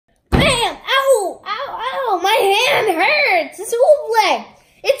hurts! It's Oobleck!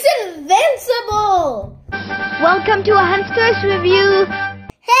 It's invincible! Welcome to Ahan Toys review.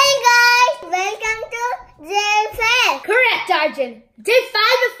 Hey guys! Welcome to Day 5. Correct, Arjun. Day 5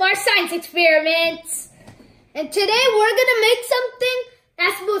 of our science experiments. And today we're gonna make something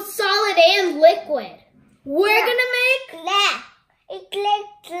that's both solid and liquid. We're gonna make... Clay. It's like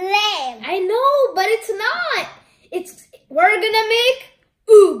clay. I know, but it's not. We're gonna make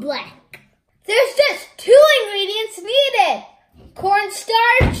Oobleck. There's just 2 ingredients needed.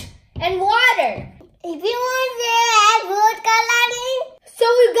 Cornstarch and water. If you want to add food coloring, So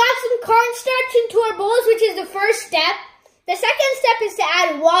we've got some cornstarch into our bowls, which is the first step. The second step is to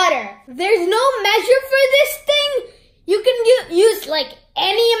add water. There's no measure for this thing. You can use like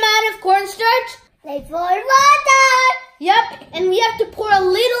any amount of cornstarch. like for water. Yep, and we have to pour a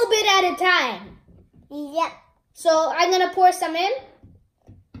little bit at a time. Yep. So I'm gonna pour some in.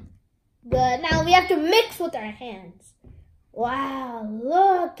 Good. Now we have to mix with our hands. Wow,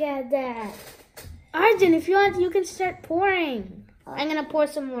 look at that. Arjun, if you want, you can start pouring. I'm gonna pour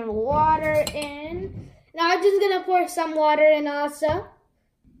some more water in. Now Arjun's gonna pour some water in also.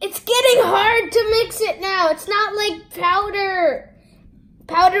 It's getting hard to mix it now. It's not like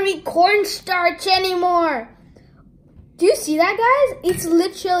powdery cornstarch anymore. Do you see that, guys? It's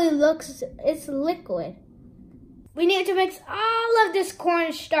liquid. We need to mix all of this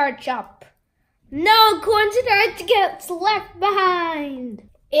cornstarch up. No cornstarch gets left behind.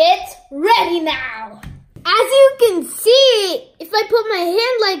 It's ready now. As you can see, if I put my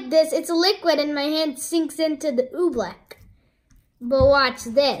hand like this, it's liquid and my hand sinks into the Oobleck. But watch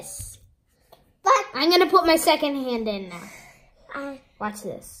this. But I'm gonna put my second hand in now. Watch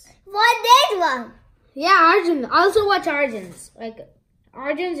this. what this one? Yeah, Arjun. Also watch Arjun's.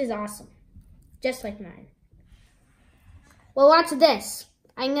 Arjun's is awesome. Just like mine. Well, watch this.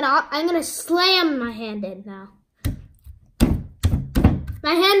 I'm gonna slam my hand in now.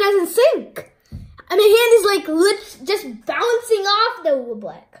 My hand doesn't sink. And my hand is like just bouncing off the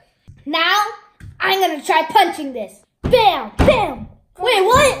Oobleck. Now, I'm gonna try punching this. Bam! Bam! Wait,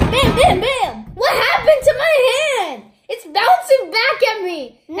 what? Bam! Bam! Bam! What happened to my hand? It's bouncing back at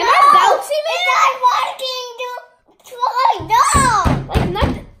me. No, Am I bouncing it's not working to slide down. Like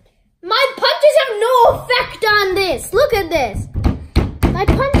nothing. My punches have no effect on this. Look at this. My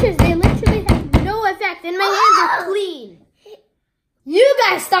punches, they literally have no effect. And my hands are clean. You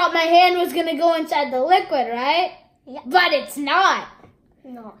guys thought my hand was going to go inside the liquid, right? Yeah. But it's not.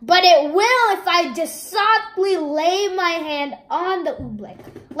 No. But it will if I just softly lay my hand on the Oobleck.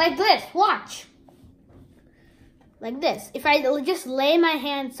 Like this. Watch. Like this. If I just lay my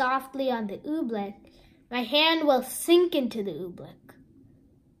hand softly on the Oobleck, my hand will sink into the Oobleck.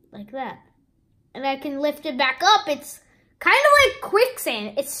 Like that. And I can lift it back up. It's kind of like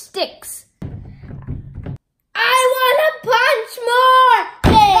quicksand. It sticks. I want to punch more!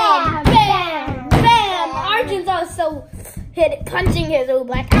 Bam! Bam! Bam! Arjun's also punching his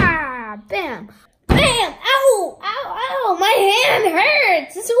Oobleck. Ah! Bam! Bam! Ow! Ow! Ow! My hand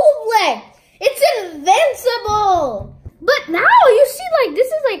hurts! It's Oobleck! It's invincible! But now you see, like, this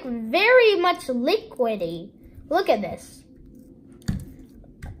is like very much liquidy. Look at this.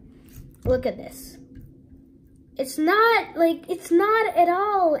 Look at this. It's not at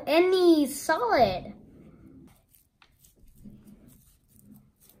all any solid.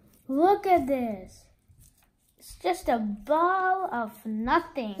 Look at this. It's just a ball of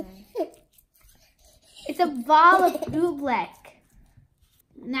nothing. It's a ball of Oobleck.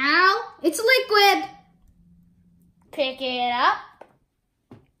 Now it's liquid. Pick it up.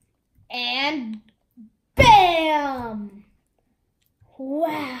 And bam!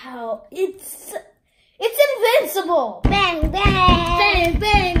 Wow, it's invincible. Bang, bang. Bang,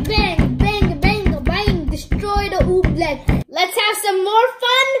 bang, bang, bang, bang, bang. Destroy the Oobleck. Let's have some more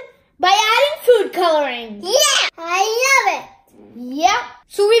fun by adding food coloring. Yeah, I love it. Yep.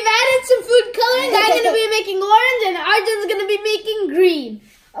 So we've added some food coloring. I'm going to be making orange and Arjun's going to be making green.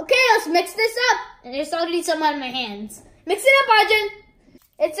 Okay, let's mix this up. And there's already some on my hands. Mix it up, Arjun.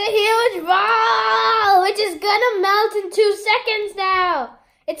 It's a huge ball, which is going to melt in 2 seconds now.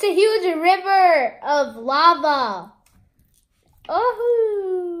 It's a huge river of lava.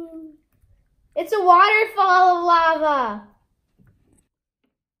 Oh, it's a waterfall of lava.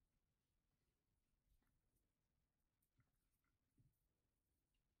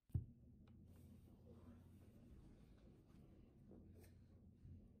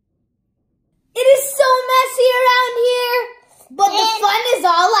 It is so messy around here, but the fun is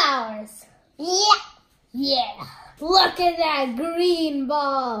all ours. Yeah. Yeah, look at that green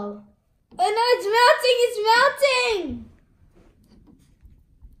ball. Oh no, it's melting, it's melting.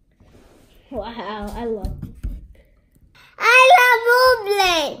 Wow, I love it.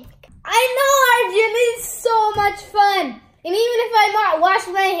 Oobleck. I know, Arjun, it's so much fun. And even if I not wash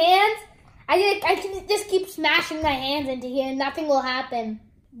my hands, I can just keep smashing my hands into here and nothing will happen.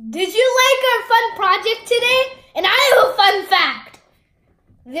 Did you like our fun project today? And I have a fun fact.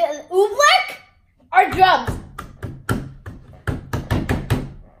 The Oobleck are drums.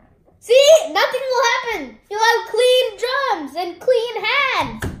 See, nothing will happen. You'll have clean drums and clean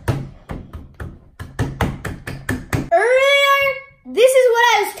hands. Earlier, this is what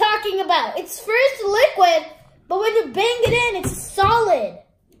I was talking about. It's first liquid, but when you bang it in, it's solid.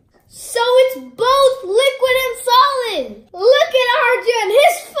 So it's both liquid and solid. Look at Arjun.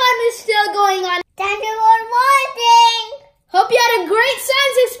 His fun is still going on. Thank you for watching. Hope you had a great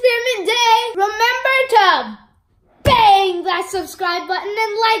science experiment day. Remember to bang that subscribe button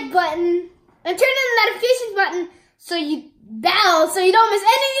and like button. And turn on the notifications button so you don't miss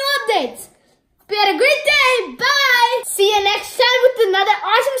any new updates. Hope you had a great day. Bye. See you next time with another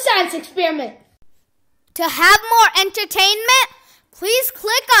awesome science experiment. To have more entertainment, please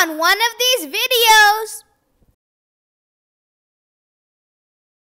click on one of these videos.